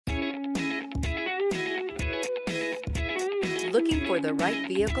Looking for the right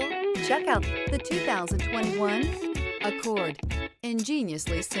vehicle? Check out the 2021 Accord.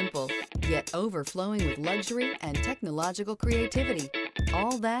 Ingeniously simple, yet overflowing with luxury and technological creativity.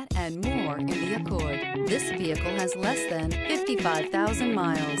 All that and more in the Accord. This vehicle has less than 55,000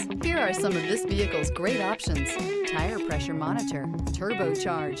 miles. Here are some of this vehicle's great options: tire pressure monitor,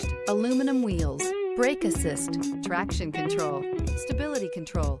 turbocharged, aluminum wheels, brake assist, traction control, stability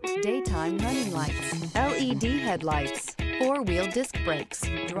control, daytime running lights, LED headlights, four-wheel disc brakes,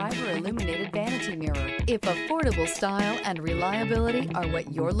 driver illuminated vanity mirror. If affordable style and reliability are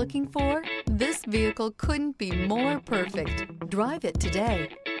what you're looking for, this vehicle couldn't be more perfect. Drive it today.